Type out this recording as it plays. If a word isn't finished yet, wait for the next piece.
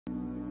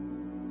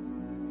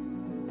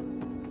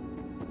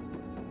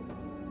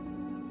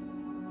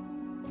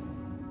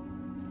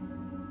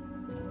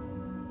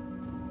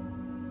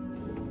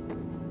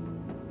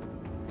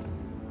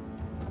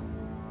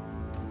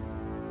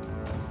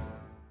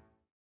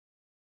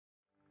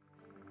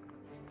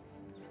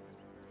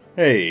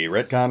Hey,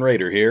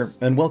 RetconRaider here,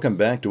 and welcome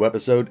back to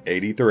episode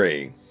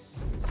 83.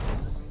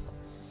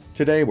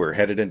 Today we're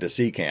headed into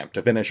Sea Camp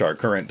to finish our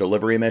current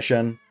delivery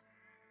mission.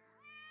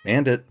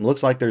 And it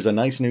looks like there's a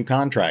nice new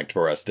contract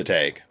for us to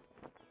take.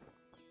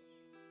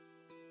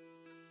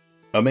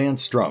 A man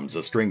strums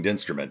a stringed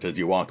instrument as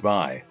you walk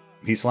by.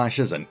 He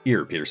slashes an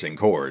ear-piercing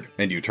chord,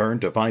 and you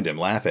turn to find him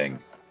laughing.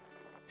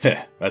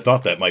 Heh, I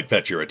thought that might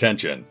fetch your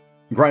attention.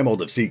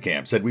 Grimold of Sea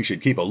Camp said we should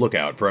keep a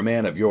lookout for a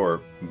man of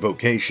your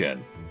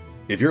vocation.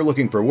 If you're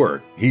looking for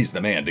work, he's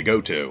the man to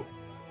go to.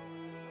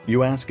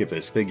 You ask if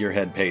this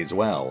figurehead pays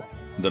well.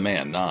 The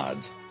man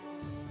nods.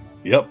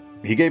 Yep,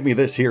 he gave me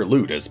this here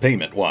loot as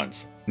payment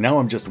once. Now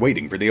I'm just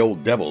waiting for the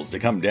old devils to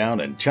come down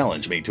and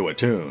challenge me to a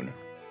tune.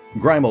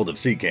 Grimold of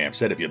Sea Camp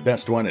said if you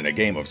best one in a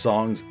game of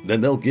songs, then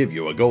they'll give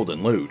you a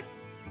golden loot.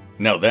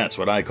 Now that's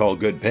what I call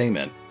good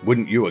payment,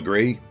 wouldn't you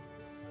agree?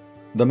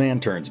 The man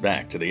turns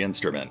back to the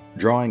instrument,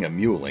 drawing a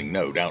mewling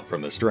note out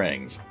from the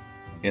strings.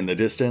 In the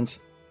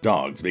distance,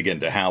 dogs begin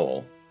to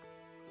howl.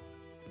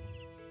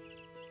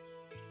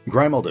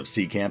 Grimold of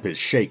Sea Camp is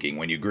shaking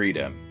when you greet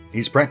him.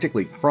 He's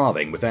practically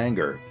frothing with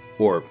anger.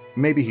 Or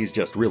maybe he's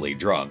just really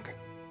drunk.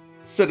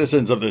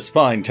 Citizens of this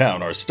fine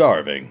town are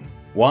starving.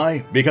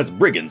 Why? Because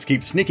brigands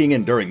keep sneaking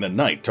in during the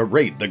night to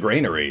raid the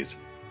granaries.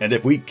 And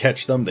if we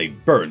catch them, they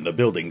burn the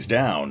buildings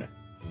down.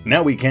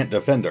 Now we can't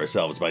defend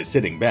ourselves by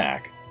sitting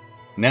back.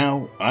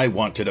 Now I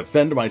want to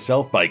defend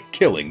myself by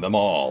killing them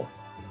all.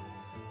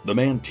 The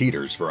man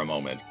teeters for a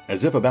moment,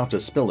 as if about to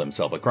spill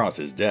himself across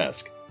his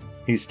desk.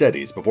 He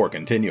steadies before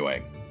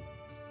continuing.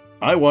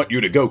 I want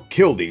you to go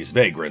kill these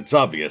vagrants,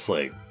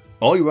 obviously.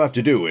 All you have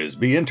to do is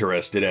be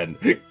interested and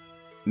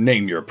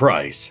name your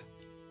price.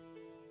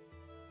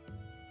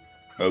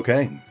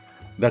 Okay,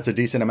 that's a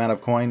decent amount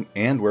of coin,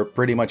 and we're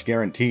pretty much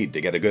guaranteed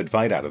to get a good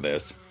fight out of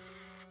this.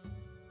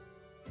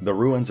 The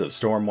ruins of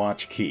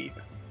Stormwatch Keep.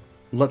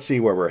 Let's see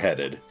where we're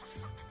headed.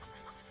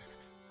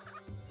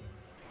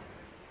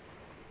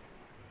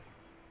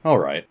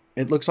 Alright,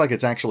 it looks like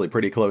it's actually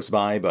pretty close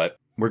by, but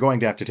we're going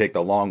to have to take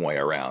the long way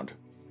around.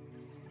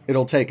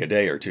 It'll take a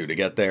day or two to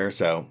get there,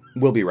 so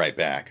we'll be right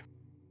back.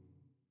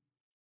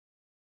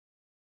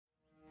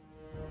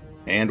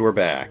 And we're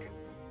back.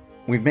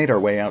 We've made our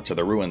way out to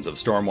the ruins of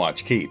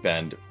Stormwatch Keep,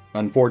 and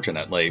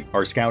unfortunately,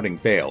 our scouting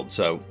failed,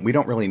 so we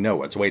don't really know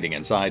what's waiting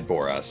inside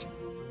for us.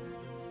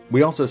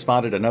 We also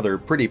spotted another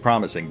pretty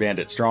promising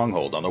bandit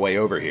stronghold on the way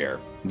over here,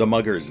 the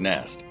Mugger's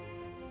Nest.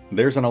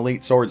 There's an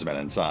elite swordsman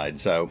inside,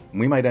 so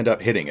we might end up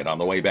hitting it on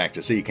the way back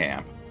to Sea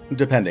Camp,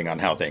 depending on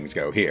how things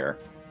go here.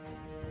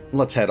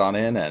 Let's head on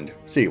in and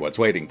see what's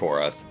waiting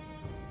for us.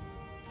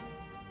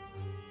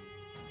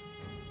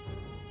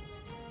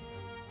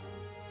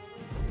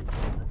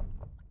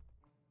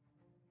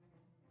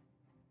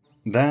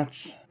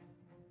 That's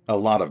a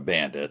lot of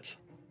bandits.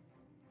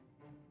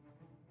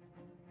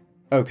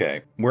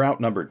 Okay, we're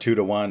outnumbered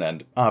 2-1,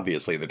 and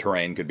obviously the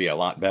terrain could be a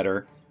lot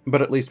better,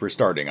 but at least we're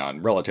starting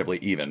on relatively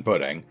even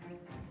footing.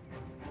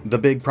 The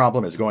big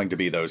problem is going to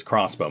be those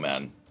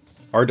crossbowmen.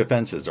 Our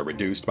defenses are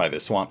reduced by the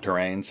swamp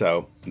terrain,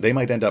 so they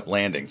might end up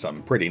landing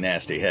some pretty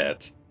nasty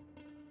hits.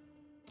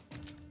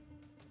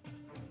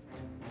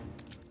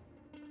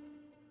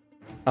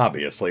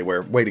 Obviously,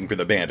 we're waiting for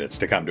the bandits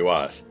to come to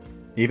us.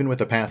 Even with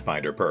the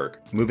Pathfinder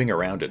perk, moving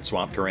around in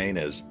swamp terrain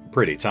is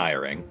pretty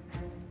tiring.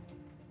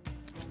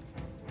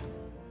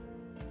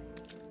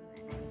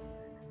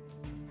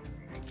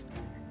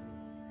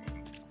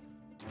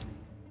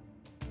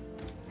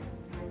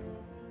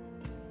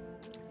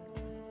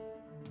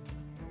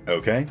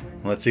 Okay,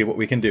 let's see what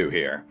we can do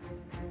here.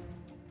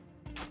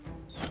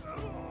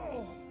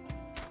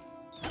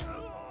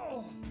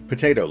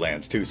 Potato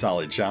lands 2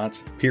 solid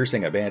shots,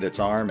 piercing a bandit's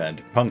arm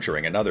and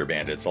puncturing another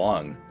bandit's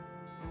lung.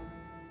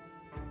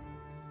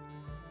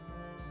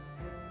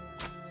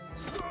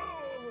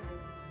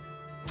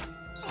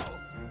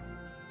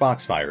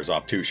 Fox fires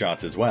off 2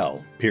 shots as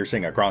well,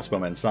 piercing a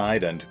crossbowman's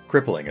side and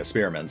crippling a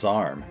spearman's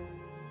arm.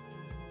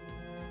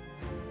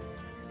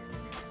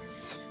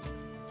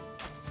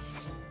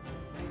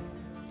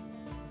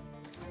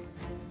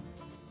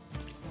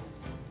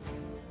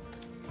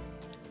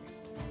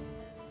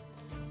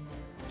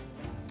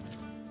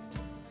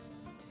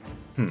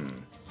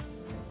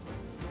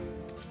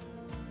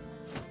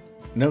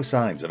 No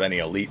signs of any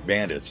elite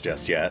bandits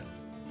just yet.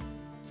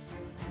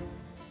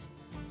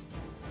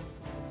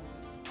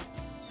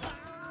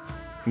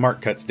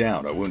 Mark cuts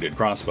down a wounded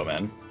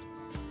crossbowman.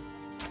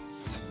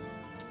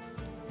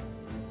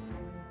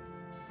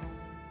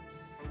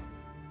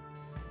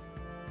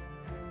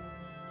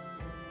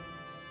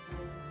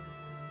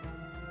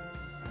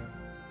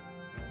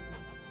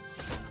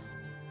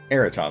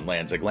 Eraton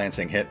lands a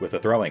glancing hit with a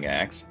throwing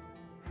axe.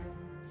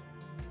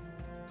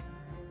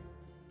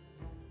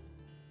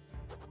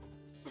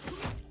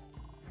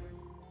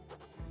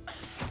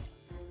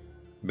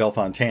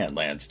 Belfontaine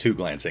lands 2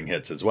 glancing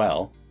hits as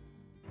well.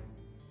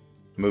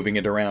 Moving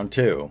it around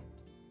 2.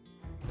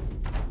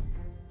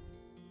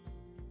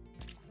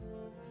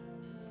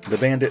 The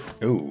bandit...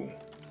 Ooh.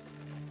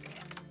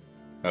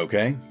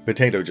 Okay,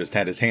 Potato just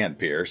had his hand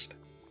pierced.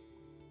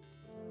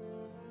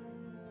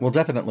 We'll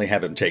definitely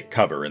have him take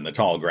cover in the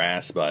tall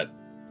grass, but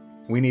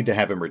we need to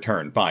have him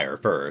return fire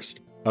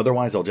first.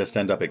 Otherwise, I'll just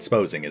end up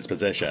exposing his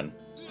position.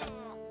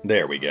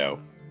 There we go.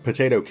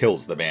 Potato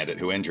kills the bandit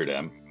who injured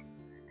him.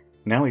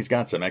 Now he's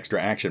got some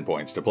extra action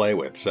points to play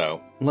with,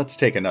 so let's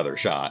take another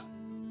shot.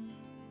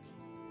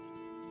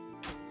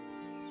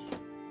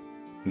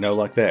 No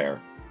luck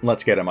there.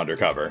 Let's get him under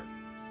cover.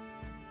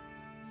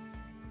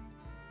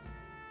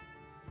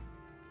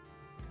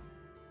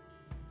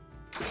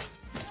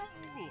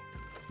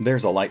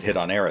 There's a light hit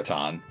on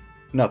Eraton.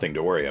 Nothing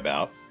to worry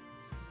about.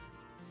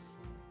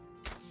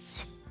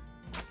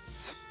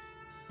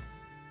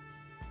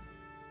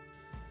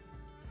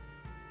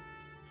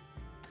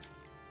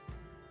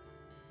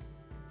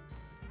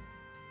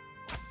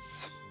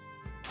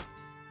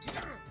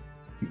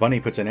 Bunny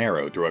puts an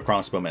arrow through a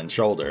crossbowman's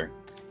shoulder,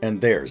 and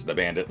there's the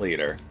bandit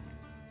leader.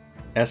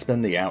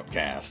 Espen the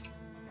Outcast.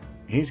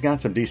 He's got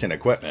some decent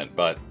equipment,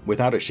 but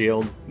without a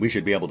shield, we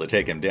should be able to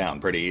take him down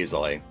pretty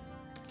easily.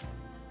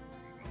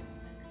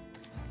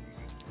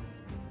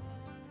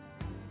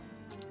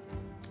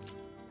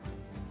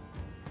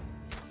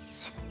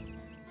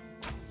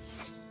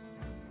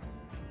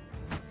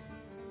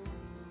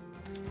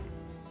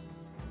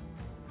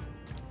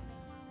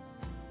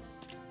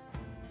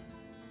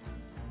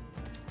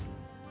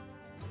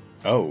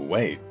 Oh,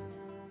 wait.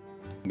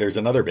 There's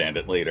another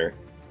bandit leader.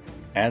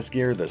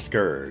 Asgeir the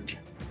Scourge.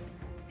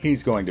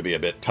 He's going to be a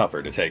bit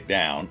tougher to take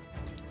down.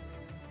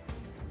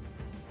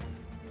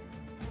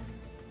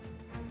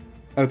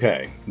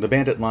 Okay, the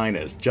bandit line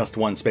is just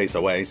one space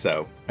away,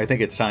 so I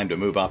think it's time to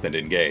move up and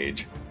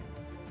engage.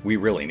 We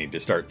really need to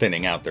start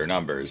thinning out their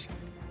numbers.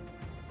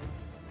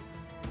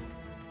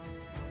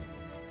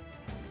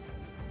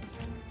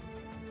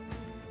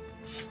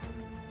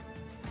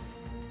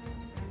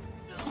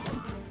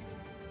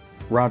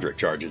 Roderick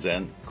charges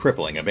in,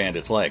 crippling a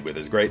bandit's leg with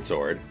his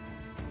greatsword.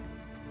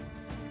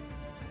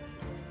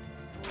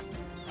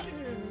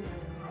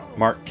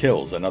 Mark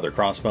kills another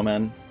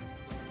crossbowman.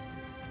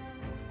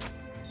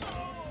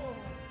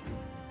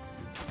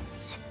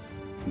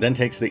 Then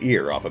takes the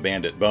ear off a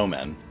bandit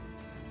bowman.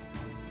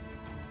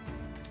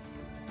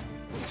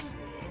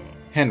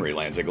 Henry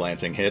lands a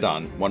glancing hit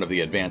on one of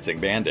the advancing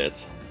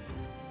bandits.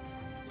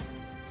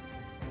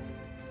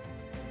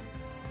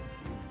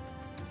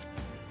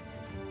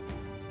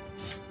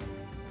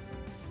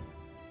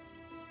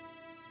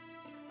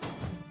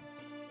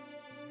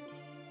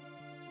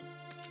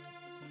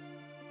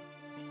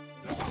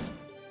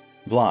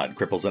 Vlad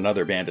cripples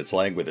another bandit's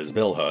leg with his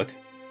billhook.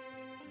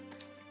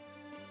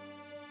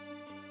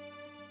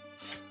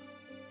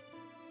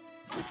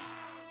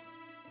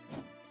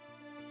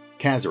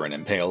 Kairon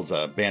impales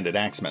a bandit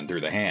axeman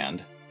through the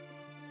hand.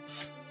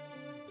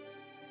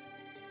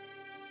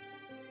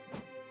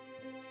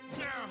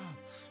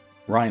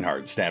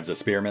 Reinhard stabs a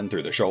spearman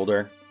through the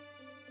shoulder.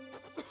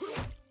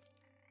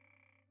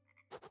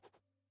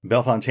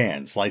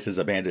 Belfontaine slices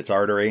a bandit's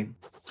artery.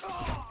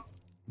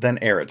 Then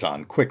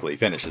Eraton quickly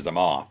finishes him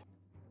off,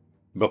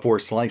 before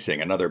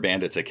slicing another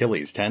bandit's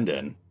Achilles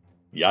tendon.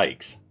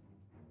 Yikes.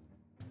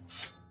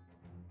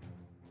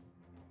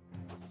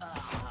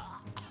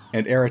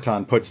 And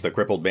Eraton puts the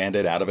crippled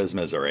bandit out of his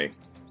misery.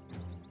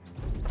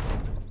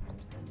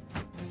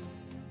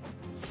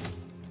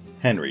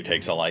 Henry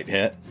takes a light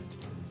hit.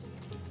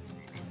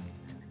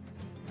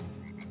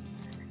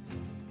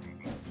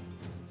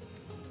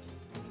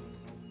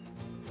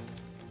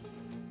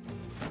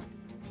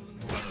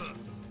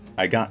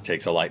 Igot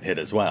takes a light hit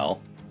as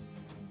well.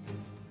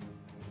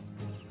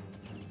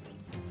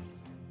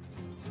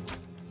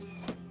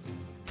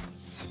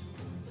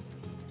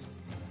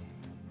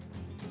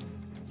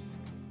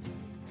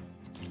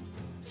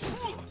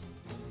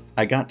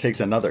 Igot takes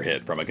another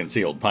hit from a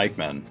concealed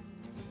pikeman.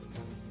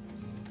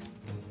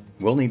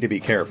 We'll need to be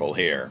careful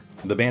here.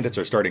 The bandits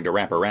are starting to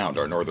wrap around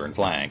our northern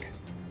flank.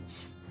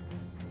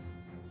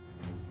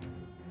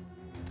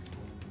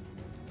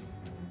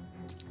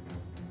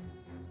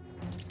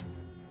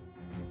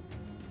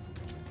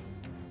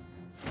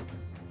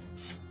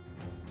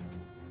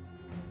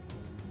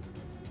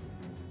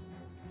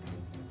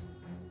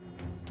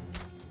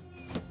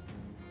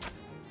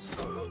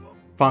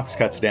 Fox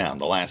cuts down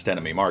the last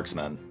enemy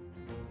marksman.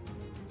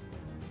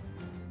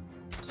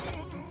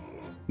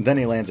 Then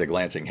he lands a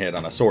glancing hit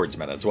on a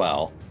swordsman as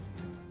well.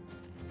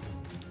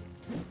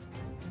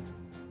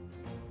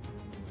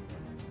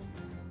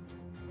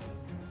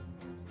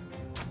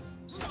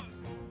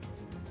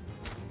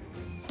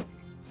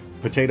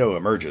 Potato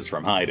emerges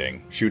from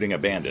hiding, shooting a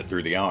bandit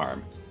through the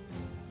arm.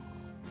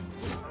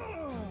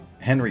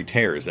 Henry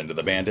tears into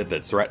the bandit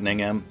that's threatening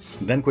him,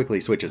 then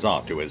quickly switches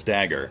off to his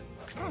dagger,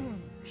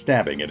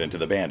 stabbing it into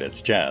the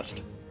bandit's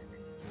chest.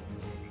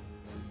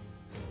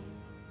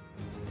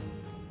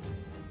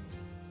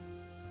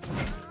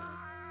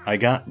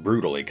 Igot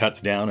brutally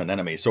cuts down an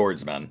enemy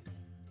swordsman.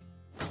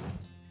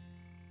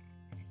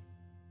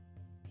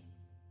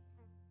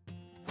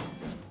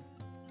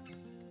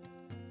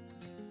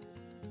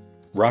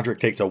 Roderick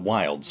takes a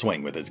wild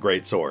swing with his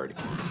greatsword,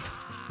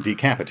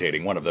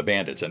 decapitating one of the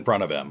bandits in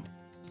front of him.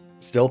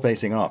 Still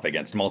facing off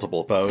against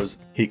multiple foes,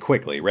 he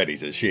quickly readies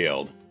his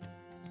shield.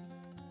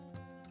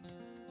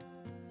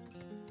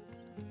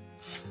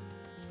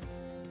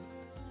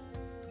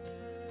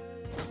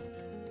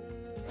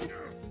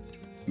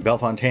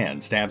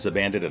 Belfontaine stabs a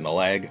bandit in the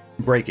leg,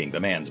 breaking the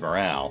man's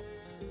morale.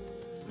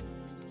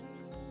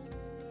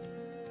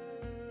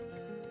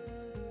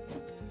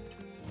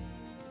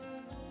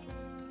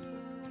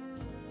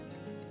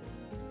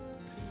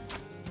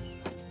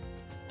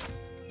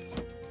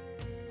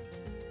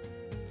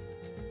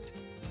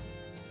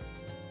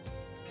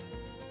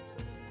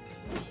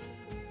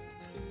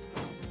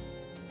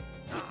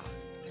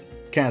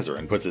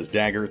 Kairon puts his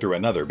dagger through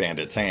another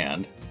bandit's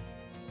hand.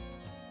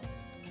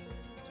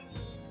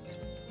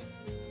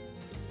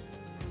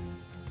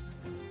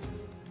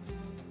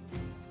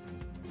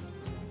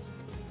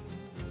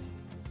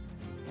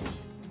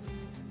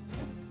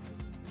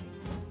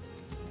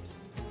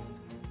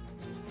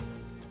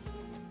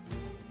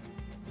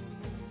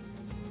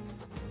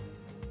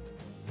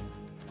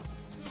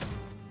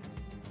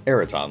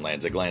 Retcon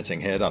lands a glancing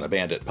hit on a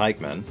bandit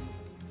pikeman.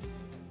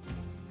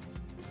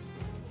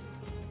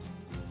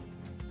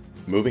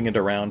 Moving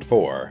into round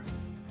 4.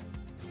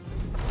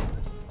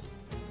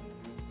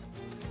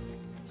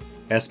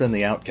 Espen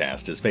the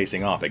Outcast is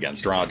facing off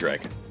against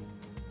Roderick.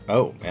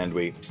 Oh, and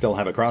we still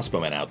have a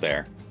crossbowman out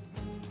there.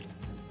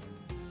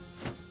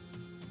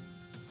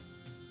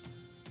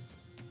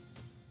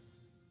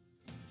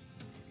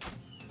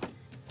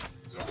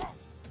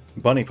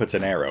 Bunny puts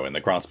an arrow in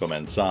the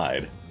crossbowman's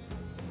side.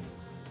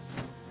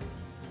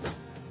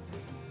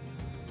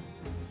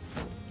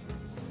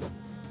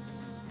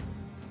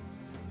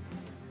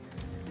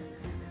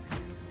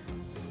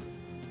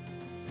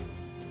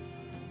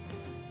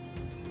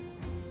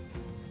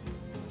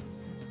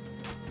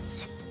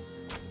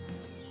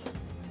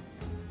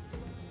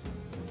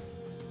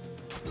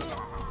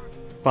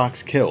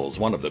 Fox kills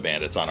one of the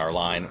bandits on our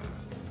line,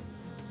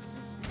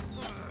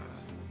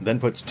 then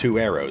puts 2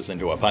 arrows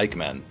into a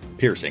pikeman,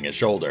 piercing his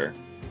shoulder.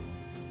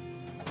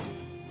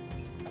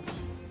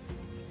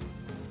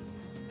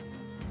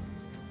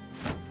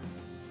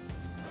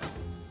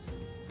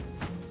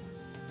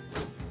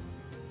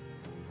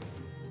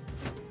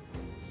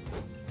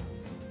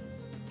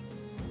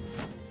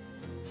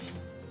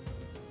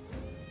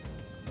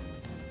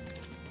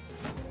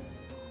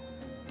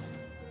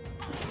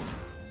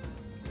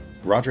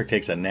 Roderick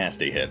takes a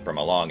nasty hit from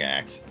a long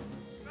axe.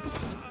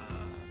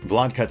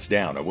 Vlad cuts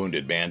down a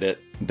wounded bandit,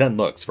 then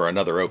looks for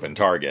another open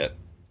target.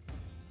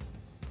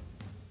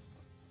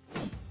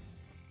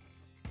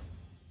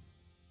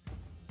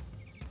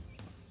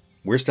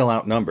 We're still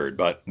outnumbered,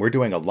 but we're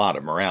doing a lot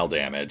of morale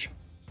damage.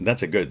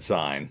 That's a good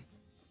sign.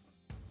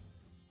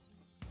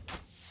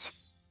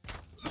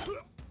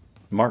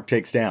 Mark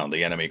takes down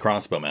the enemy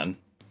crossbowman.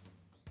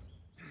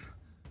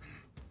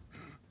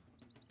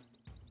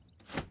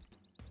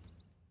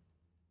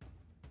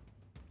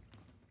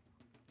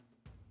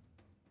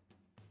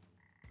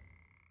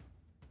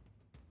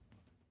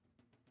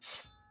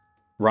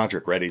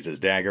 Roderick readies his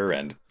dagger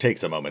and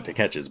takes a moment to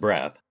catch his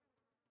breath.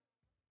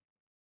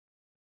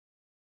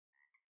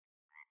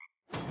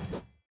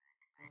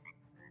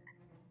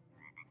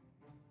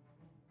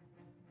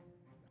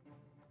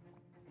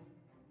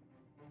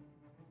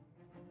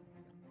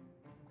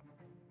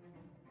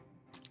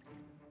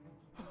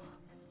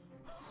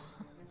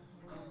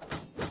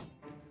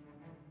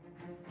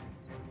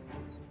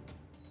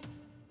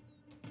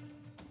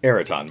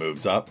 Retcon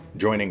moves up,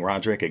 joining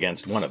Roderick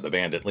against one of the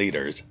bandit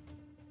leaders.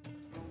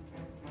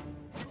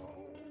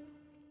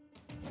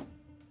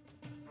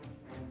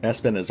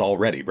 Espen is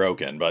already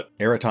broken, but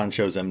Retcon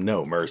shows him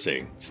no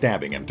mercy,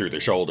 stabbing him through the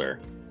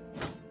shoulder.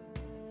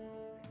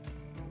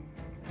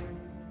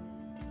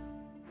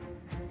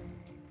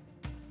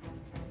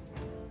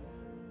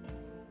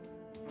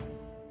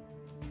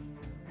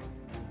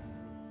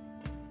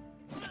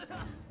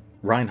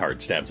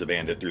 Reinhardt stabs a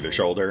bandit through the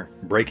shoulder,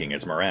 breaking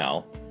his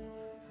morale.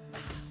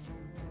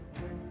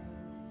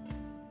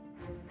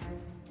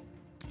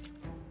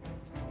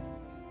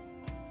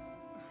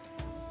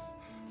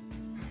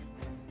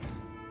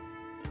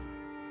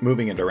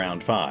 Moving into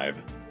round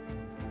 5.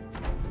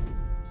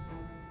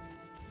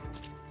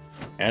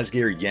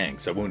 Asgeir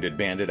yanks a wounded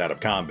bandit out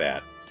of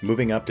combat,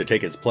 moving up to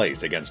take his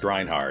place against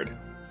Reinhardt.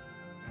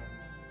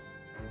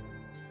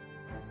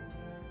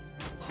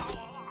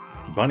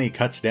 Bunny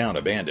cuts down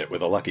a bandit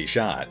with a lucky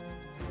shot.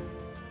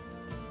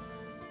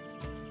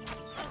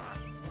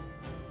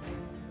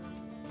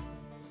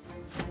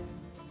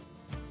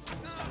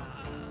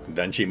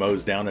 Then she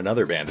mows down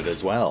another bandit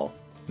as well.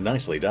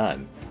 Nicely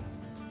done.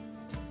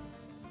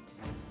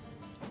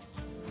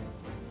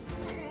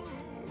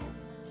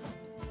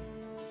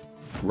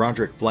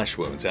 Roderick flesh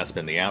wounds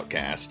Espen the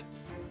Outcast.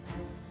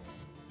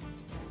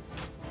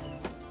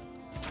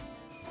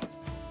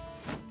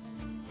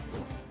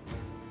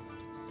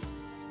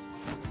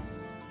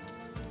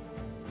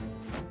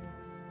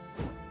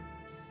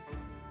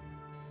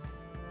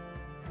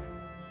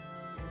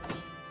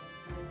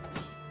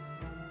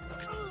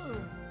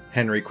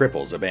 Henry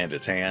cripples a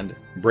bandit's hand,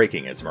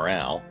 breaking its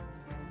morale.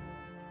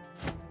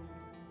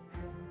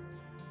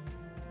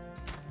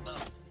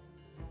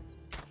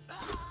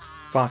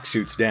 Fox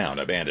shoots down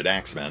a bandit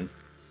axeman.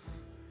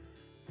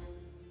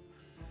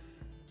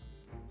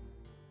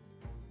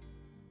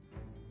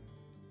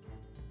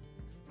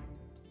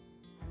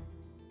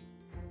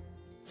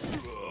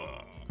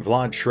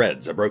 Vlad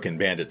shreds a broken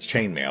bandit's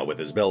chainmail with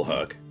his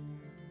billhook.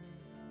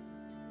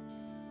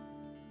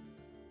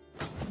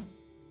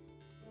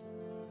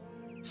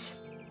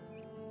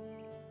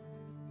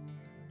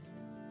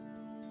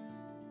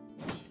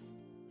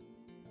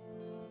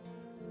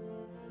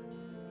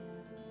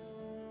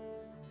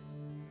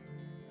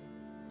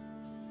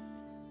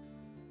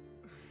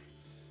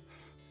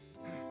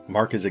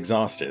 Mark is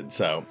exhausted,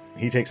 so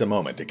he takes a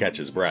moment to catch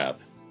his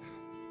breath.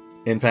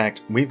 In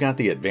fact, we've got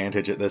the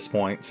advantage at this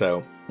point,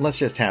 so let's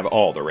just have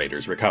all the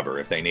raiders recover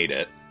if they need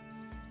it.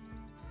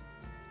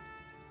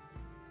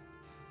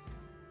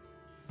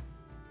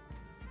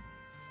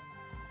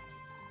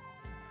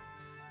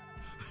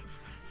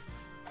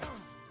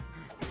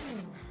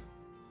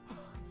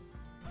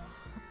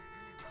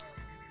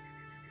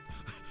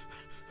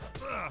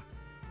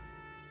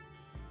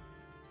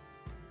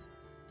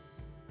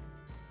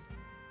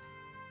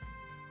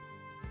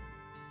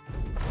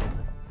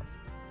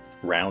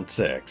 Round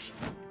 6.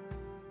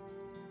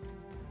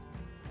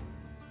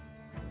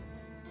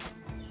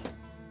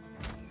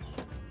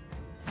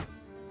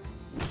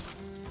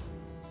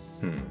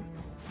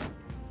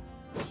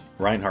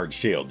 Reinhardt's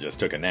shield just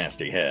took a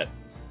nasty hit.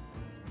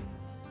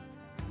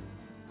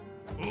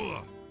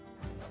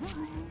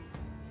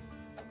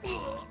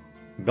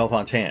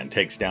 Belfontaine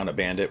takes down a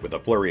bandit with a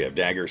flurry of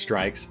dagger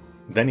strikes,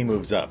 then he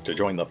moves up to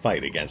join the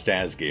fight against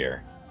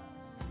Asgeir.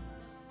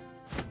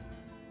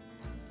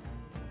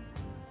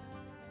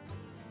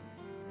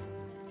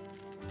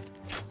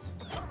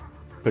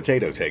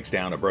 Potato takes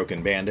down a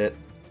broken bandit,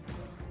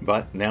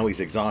 but now he's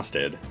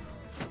exhausted.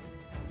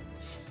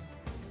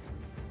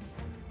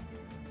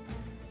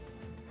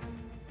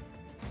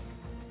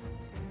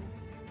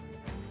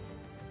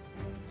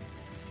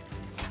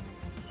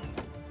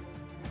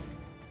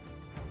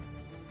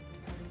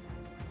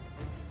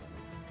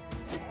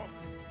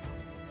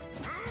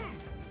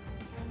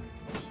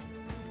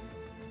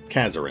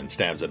 Kairon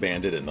stabs a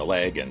bandit in the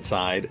leg and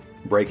side,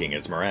 breaking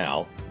his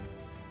morale.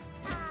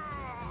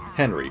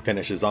 Henry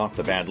finishes off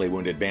the badly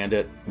wounded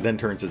bandit, then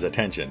turns his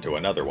attention to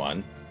another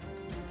one.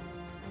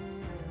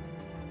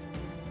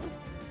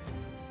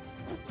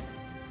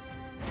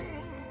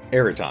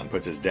 Eraton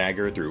puts his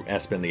dagger through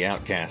Espen the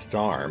Outcast's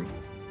arm.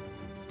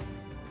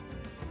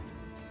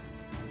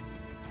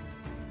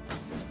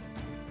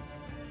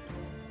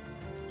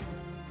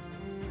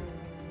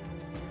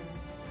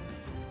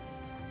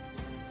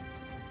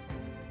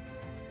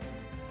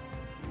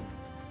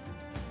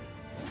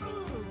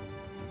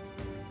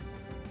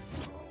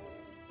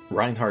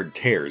 Reinhardt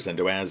tears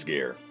into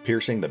Asgeir,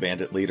 piercing the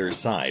bandit leader's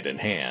side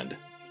and hand.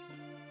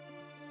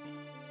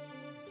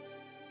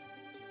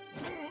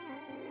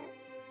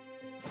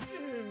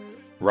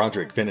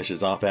 Roderick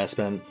finishes off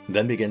Espen,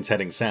 then begins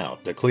heading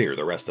south to clear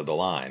the rest of the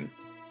line.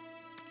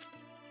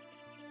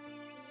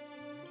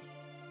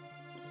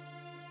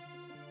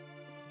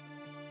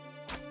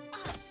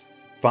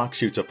 Fox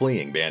shoots a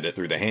fleeing bandit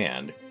through the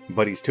hand,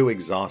 but he's too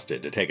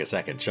exhausted to take a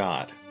second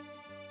shot.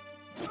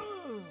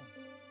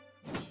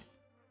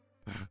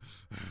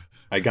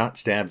 Agat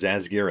stabs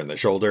Asgeir in the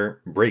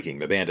shoulder, breaking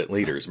the bandit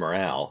leader's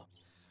morale.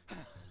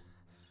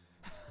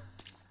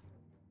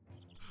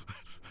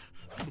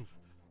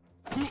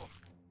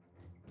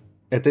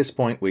 At this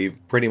point, we've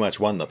pretty much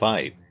won the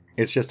fight.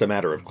 It's just a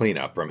matter of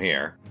cleanup from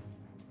here.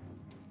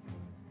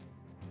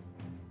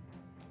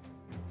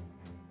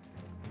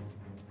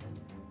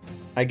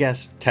 I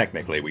guess,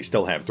 technically, we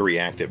still have 3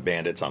 active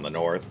bandits on the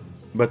north,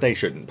 but they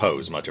shouldn't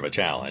pose much of a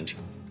challenge.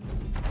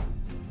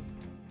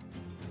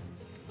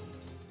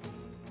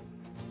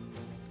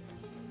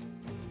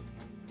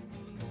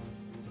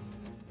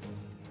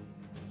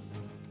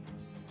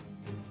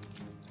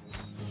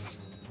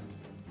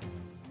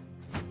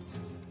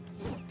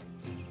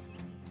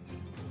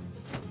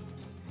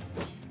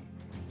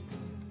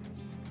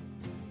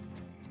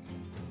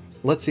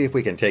 Let's see if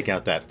we can take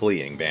out that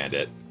fleeing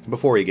bandit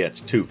before he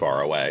gets too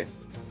far away.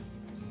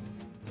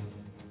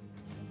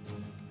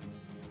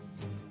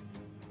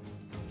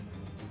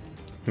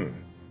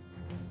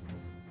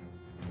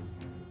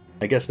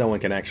 I guess no one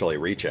can actually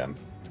reach him.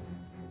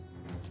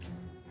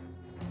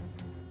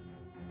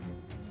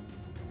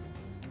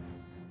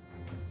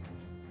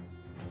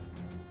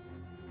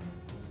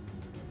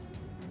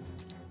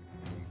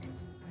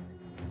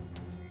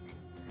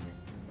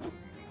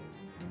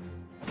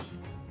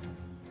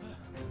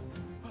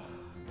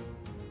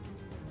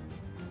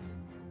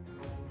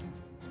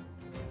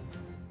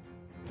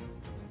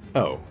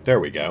 Oh, there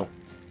we go.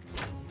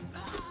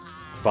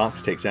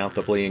 Fox takes out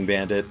the fleeing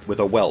bandit with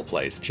a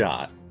well-placed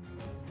shot.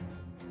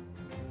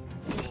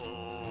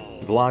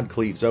 Vlad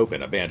cleaves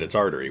open a bandit's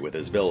artery with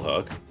his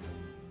billhook.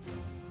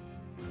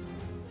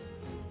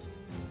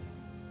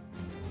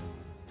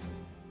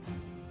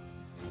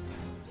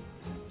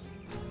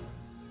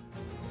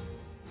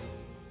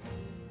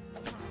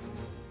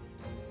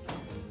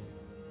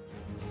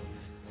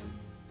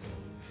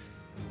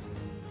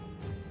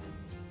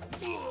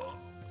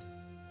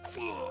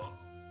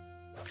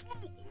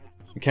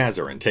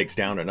 Kairon takes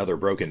down another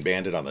broken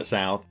bandit on the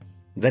south,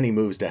 then he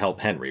moves to help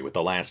Henry with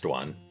the last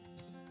one.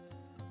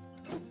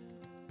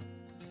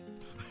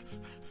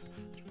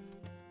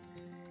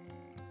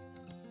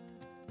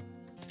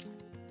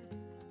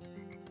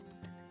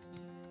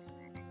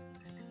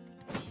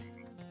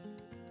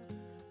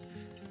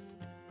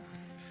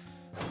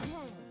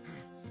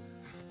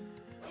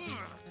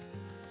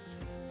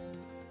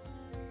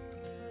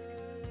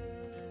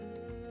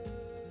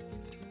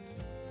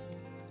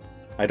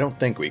 I don't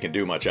think we can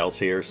do much else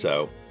here,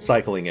 so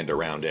cycling into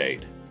round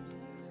 8.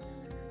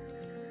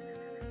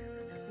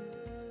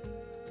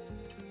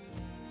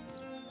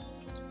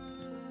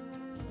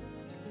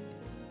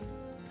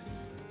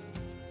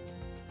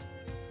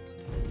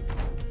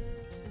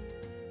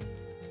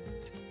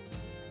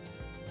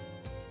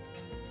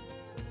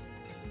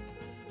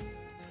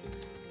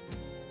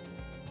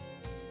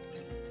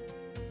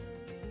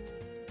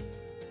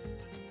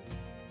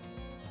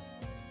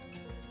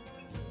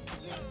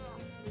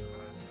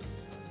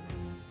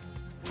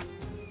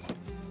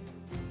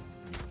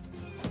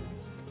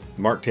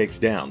 Mark takes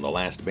down the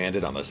last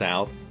bandit on the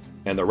south,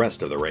 and the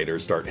rest of the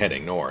raiders start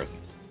heading north.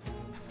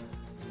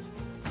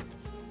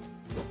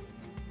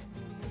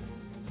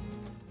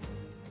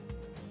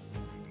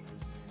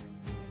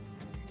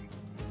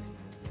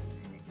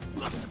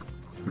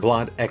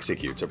 Vlad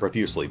executes a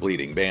profusely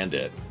bleeding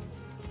bandit.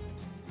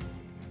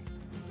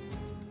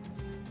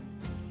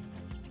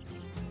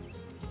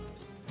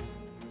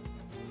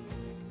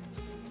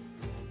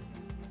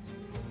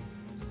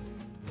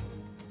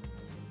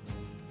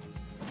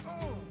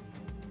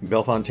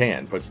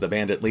 Belfontaine puts the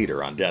bandit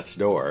leader on death's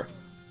door.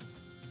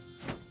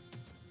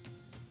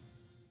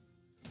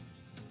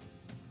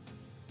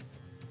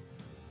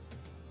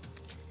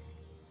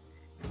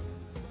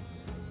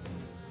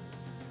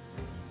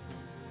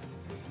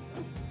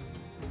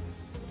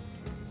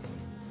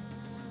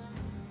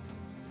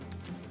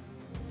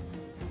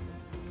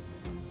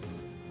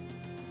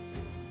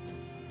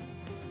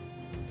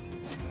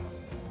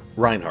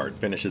 Reinhardt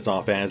finishes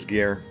off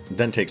Asgeir,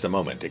 then takes a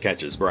moment to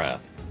catch his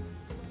breath.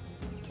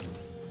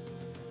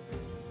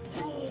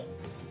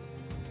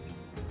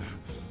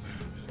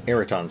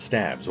 Eraton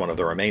stabs one of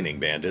the remaining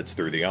bandits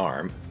through the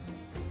arm.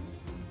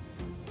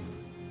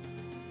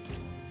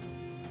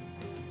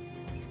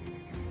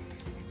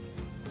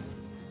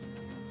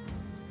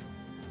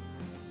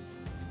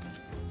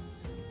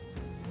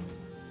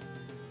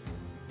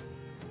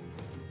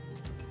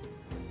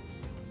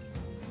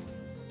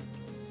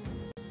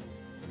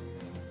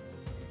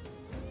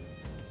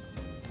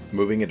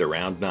 Moving into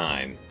round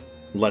 9.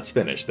 Let's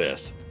finish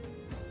this.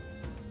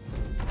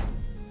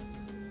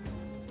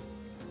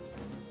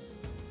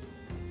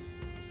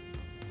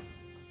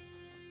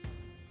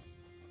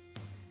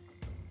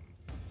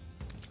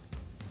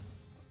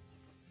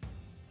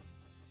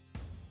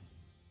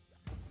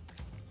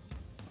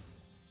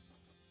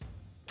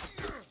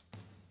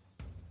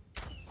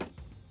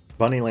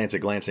 Bunny lands a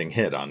glancing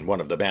hit on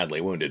one of the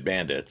badly wounded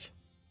bandits.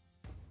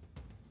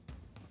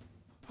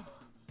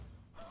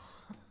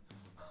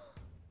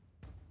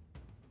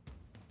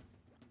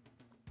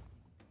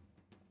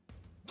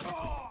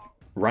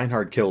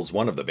 Reinhardt kills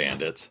one of the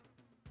bandits,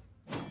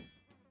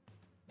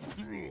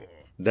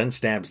 then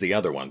stabs the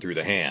other one through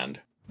the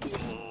hand.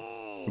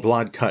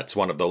 Vlad cuts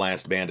one of the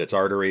last bandit's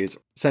arteries,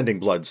 sending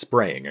blood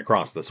spraying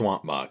across the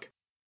swamp muck.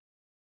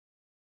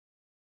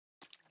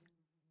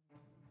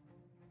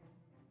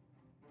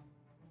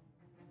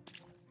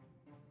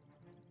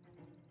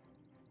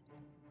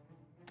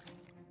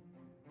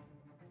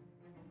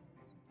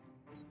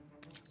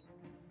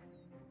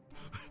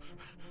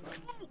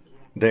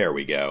 There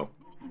we go.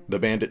 The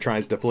bandit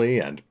tries to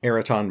flee, and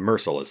Eraton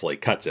mercilessly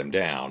cuts him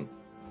down.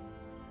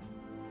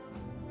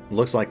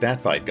 Looks like that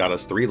fight got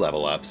us 3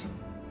 level ups.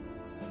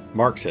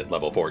 Mark's hit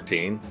level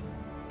 14,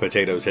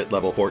 Potatoes hit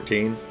level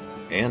 14,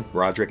 and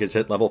Roderick is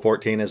hit level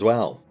 14 as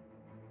well.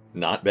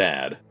 Not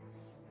bad.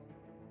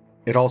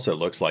 It also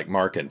looks like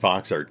Mark and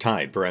Fox are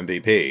tied for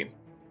MVP.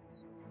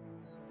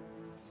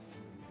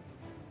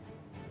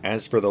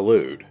 As for the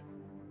loot,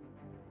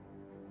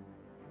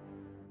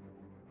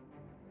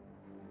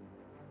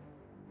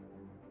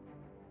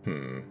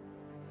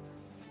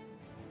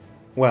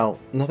 well,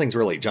 nothing's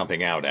really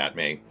jumping out at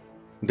me.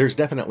 There's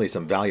definitely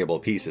some valuable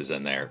pieces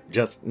in there,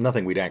 just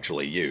nothing we'd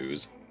actually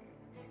use.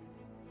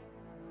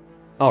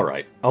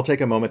 Alright, I'll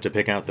take a moment to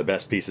pick out the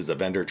best pieces of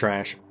vendor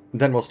trash,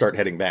 then we'll start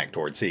heading back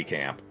toward Sea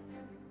Camp.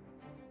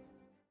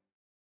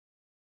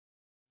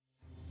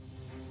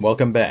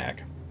 Welcome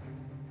back.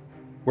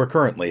 We're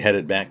currently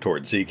headed back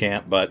toward Sea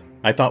Camp, but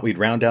I thought we'd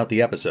round out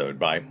the episode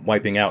by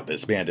wiping out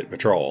this bandit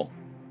patrol.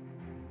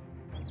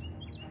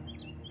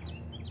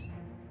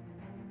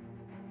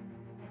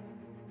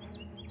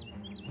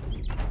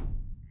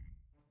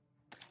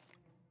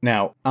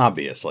 Now,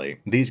 obviously,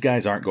 these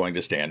guys aren't going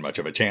to stand much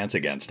of a chance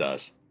against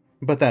us.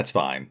 But that's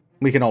fine.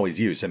 We can always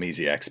use some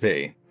easy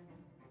XP.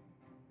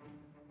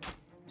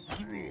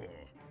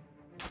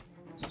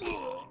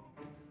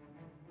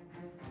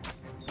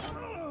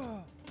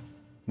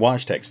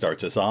 Wojtek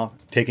starts us off,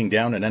 taking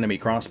down an enemy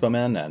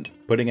crossbowman and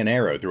putting an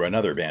arrow through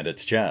another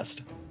bandit's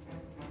chest.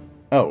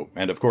 Oh,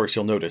 and of course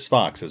you'll notice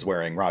Fox is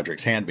wearing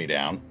Roderick's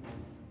hand-me-down.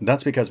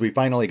 That's because we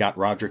finally got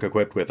Roderick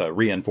equipped with a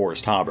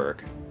reinforced hauberk.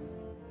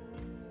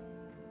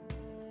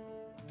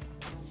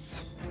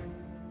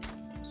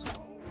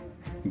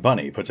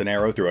 Bunny puts an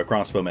arrow through a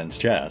crossbowman's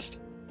chest.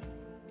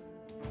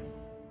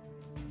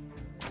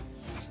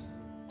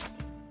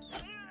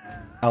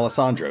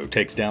 Alessandro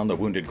takes down the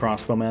wounded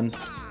crossbowman,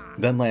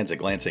 then lands a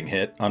glancing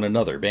hit on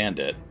another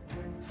bandit.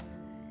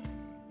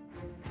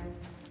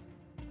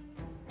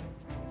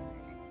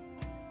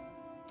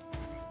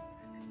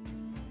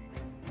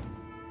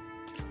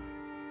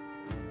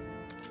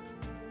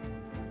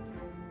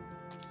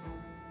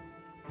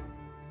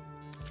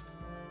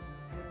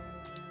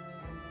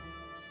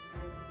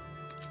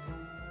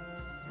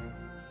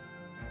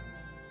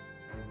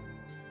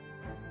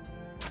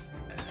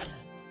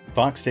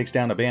 Fox takes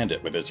down a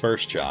bandit with his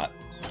first shot,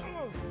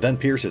 then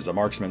pierces a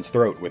marksman's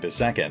throat with his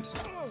second,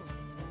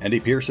 and he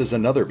pierces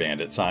another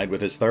bandit's side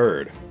with his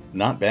third.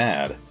 Not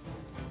bad.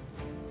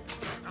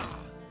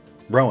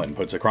 Rowan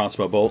puts a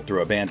crossbow bolt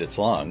through a bandit's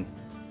lung.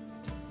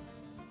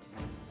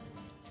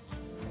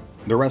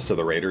 The rest of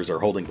the raiders are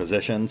holding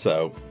position,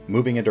 so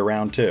moving into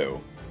round 2.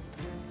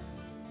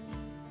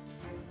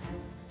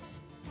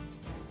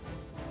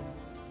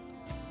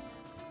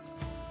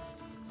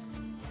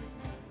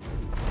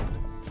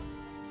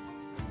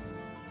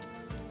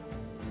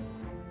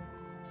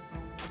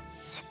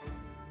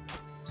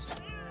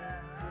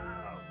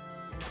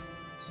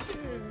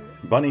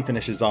 Bunny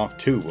finishes off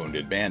 2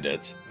 wounded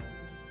bandits.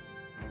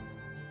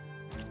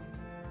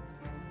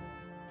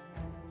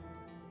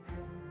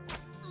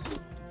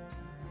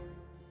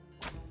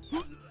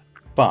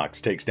 Fox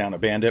takes down a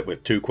bandit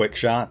with 2 quick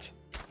shots,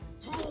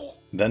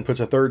 then puts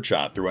a third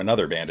shot through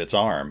another bandit's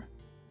arm.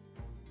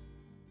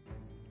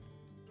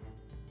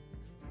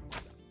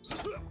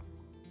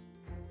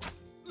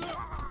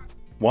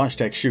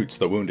 Wojtek shoots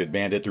the wounded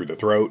bandit through the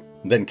throat,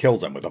 then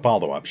kills him with a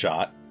follow-up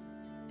shot.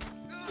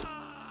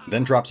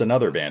 Then drops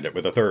another bandit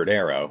with a third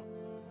arrow.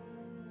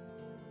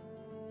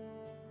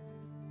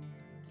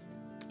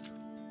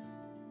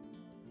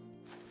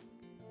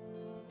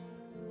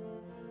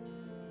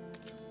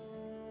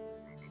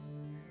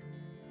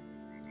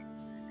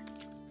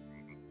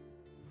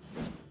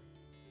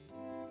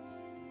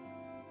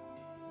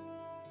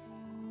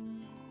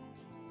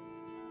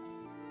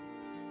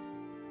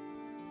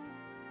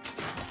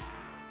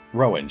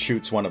 Rowan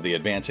shoots one of the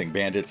advancing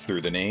bandits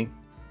through the knee.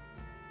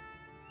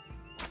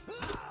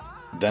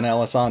 Then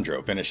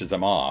Alessandro finishes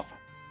him off,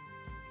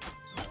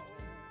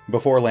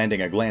 before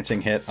landing a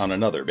glancing hit on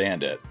another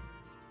bandit.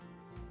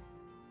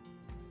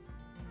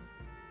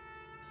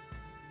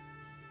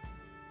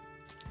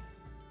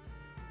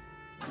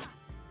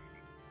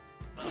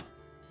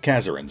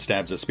 Kairon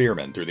stabs a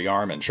spearman through the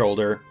arm and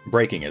shoulder,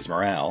 breaking his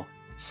morale.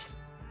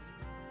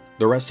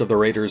 The rest of the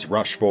raiders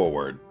rush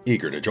forward,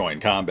 eager to join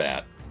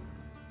combat.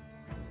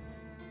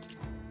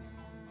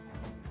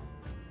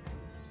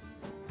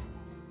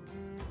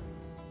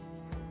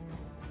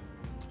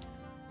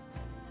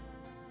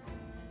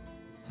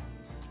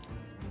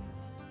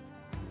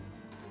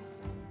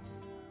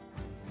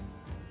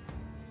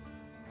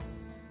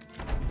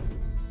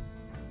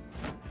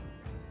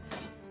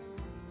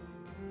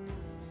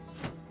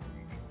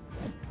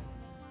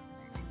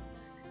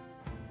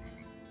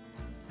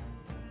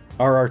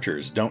 Our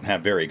archers don't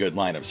have very good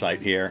line of sight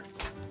here,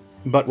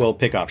 but we'll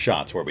pick off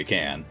shots where we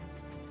can.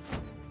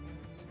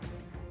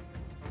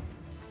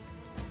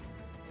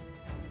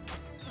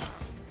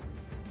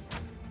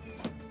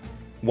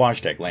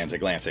 Wojtek lands a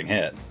glancing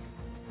hit.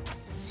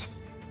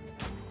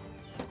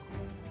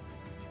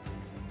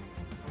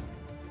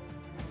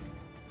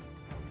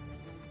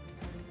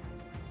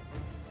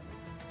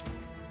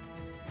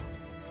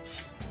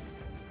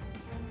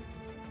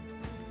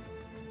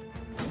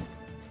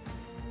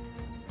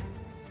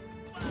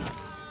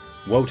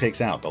 Woe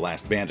takes out the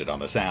last bandit on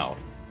the south.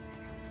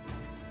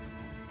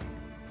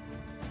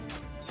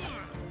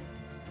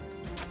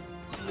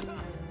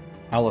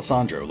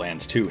 Alessandro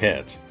lands 2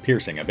 hits,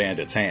 piercing a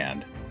bandit's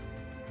hand.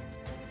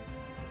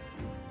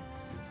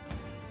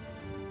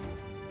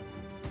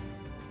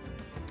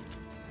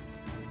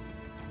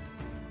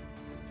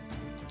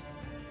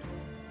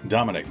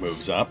 Dominic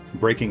moves up,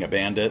 breaking a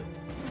bandit,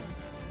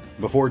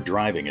 before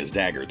driving his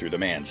dagger through the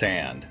man's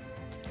hand.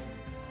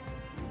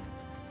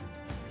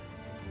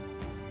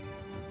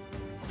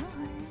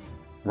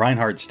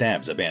 Reinhardt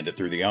stabs a bandit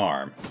through the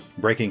arm,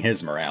 breaking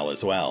his morale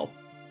as well.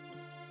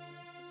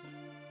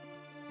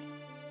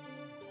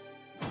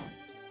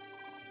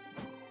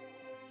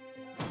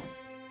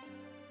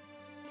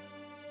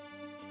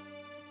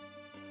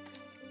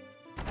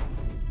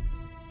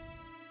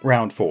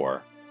 Round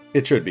 4.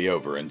 It should be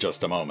over in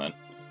just a moment.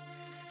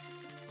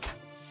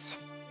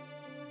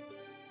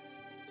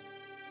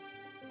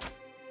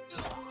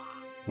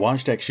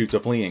 Wojtek shoots a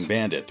fleeing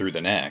bandit through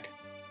the neck.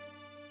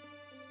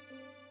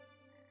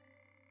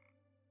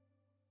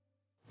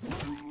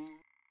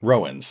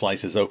 Rowan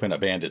slices open a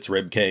bandit's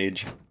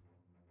ribcage.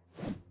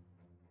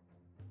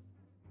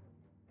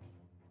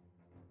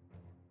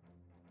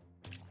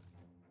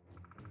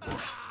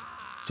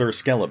 Sir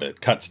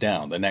Skelibate cuts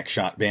down the next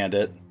shot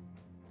bandit.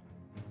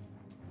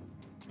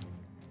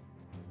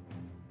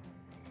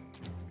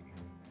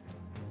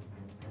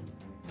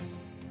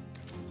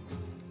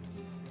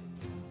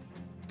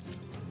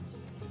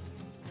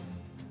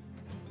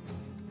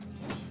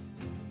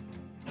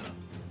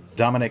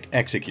 Dominic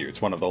executes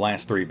one of the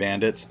last 3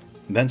 bandits,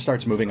 then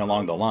starts moving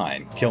along the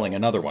line, killing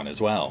another one as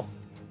well.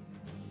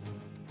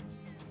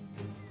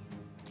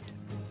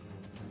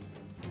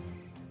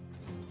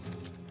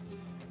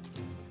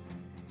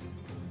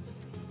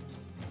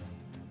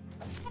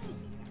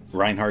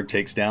 Reinhard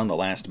takes down the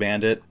last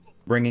bandit,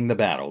 bringing the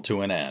battle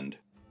to an end.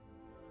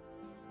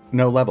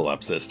 No level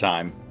ups this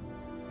time,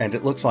 and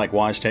it looks like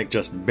Wojtek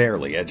just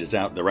barely edges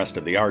out the rest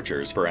of the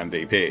archers for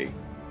MVP.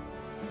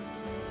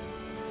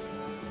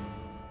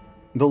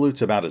 The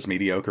loot's about as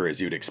mediocre as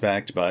you'd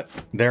expect, but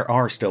there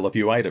are still a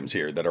few items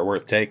here that are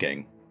worth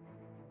taking.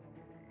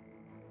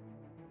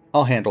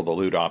 I'll handle the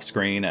loot off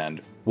screen,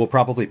 and we'll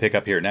probably pick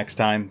up here next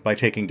time by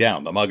taking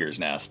down the Mugger's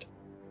Nest.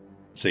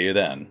 See you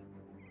then.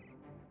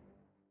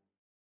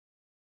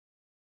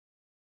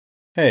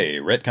 Hey,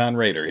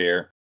 RetconRaider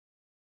here.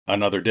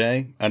 Another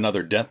day,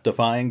 another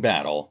death-defying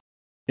battle.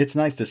 It's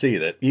nice to see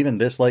that even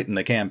this late in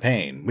the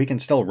campaign, we can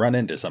still run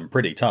into some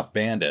pretty tough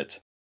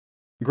bandits.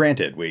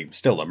 Granted, we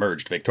still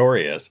emerged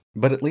victorious,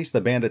 but at least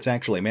the bandits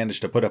actually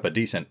managed to put up a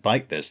decent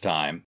fight this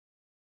time.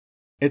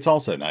 It's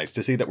also nice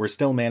to see that we're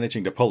still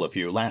managing to pull a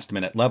few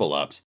last-minute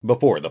level-ups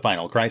before the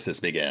final crisis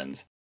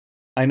begins.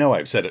 I know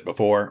I've said it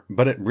before,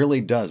 but it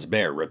really does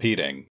bear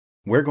repeating.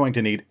 We're going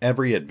to need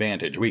every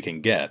advantage we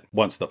can get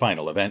once the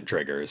final event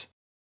triggers.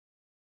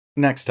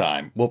 Next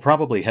time, we'll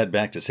probably head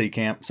back to Sea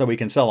Camp so we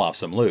can sell off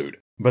some loot,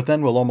 but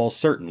then we'll almost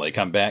certainly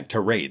come back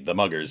to raid the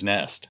Mugger's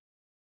Nest.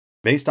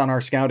 Based on our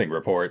scouting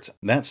reports,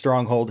 that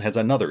stronghold has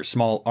another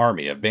small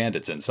army of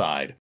bandits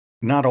inside.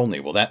 Not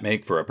only will that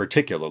make for a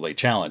particularly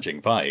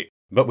challenging fight,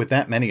 but with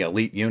that many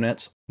elite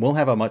units, we'll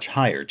have a much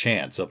higher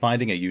chance of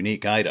finding a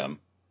unique item.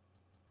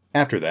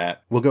 After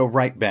that, we'll go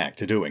right back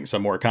to doing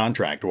some more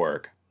contract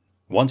work.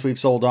 Once we've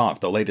sold off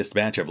the latest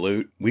batch of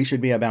loot, we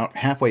should be about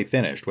halfway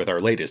finished with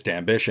our latest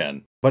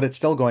ambition, but it's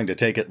still going to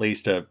take at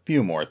least a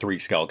few more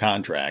 3-skull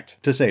contracts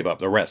to save up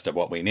the rest of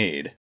what we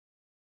need.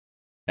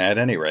 At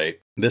any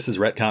rate, this is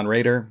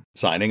RetconRaider,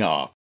 signing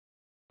off.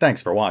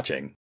 Thanks for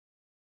watching.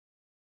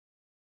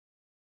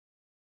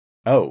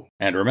 Oh,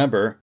 and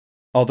remember,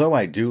 although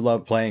I do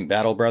love playing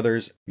Battle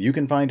Brothers, you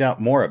can find out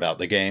more about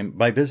the game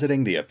by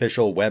visiting the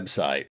official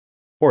website,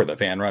 or the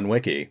FanRun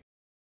Wiki.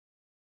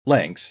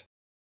 Links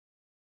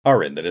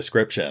are in the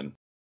description.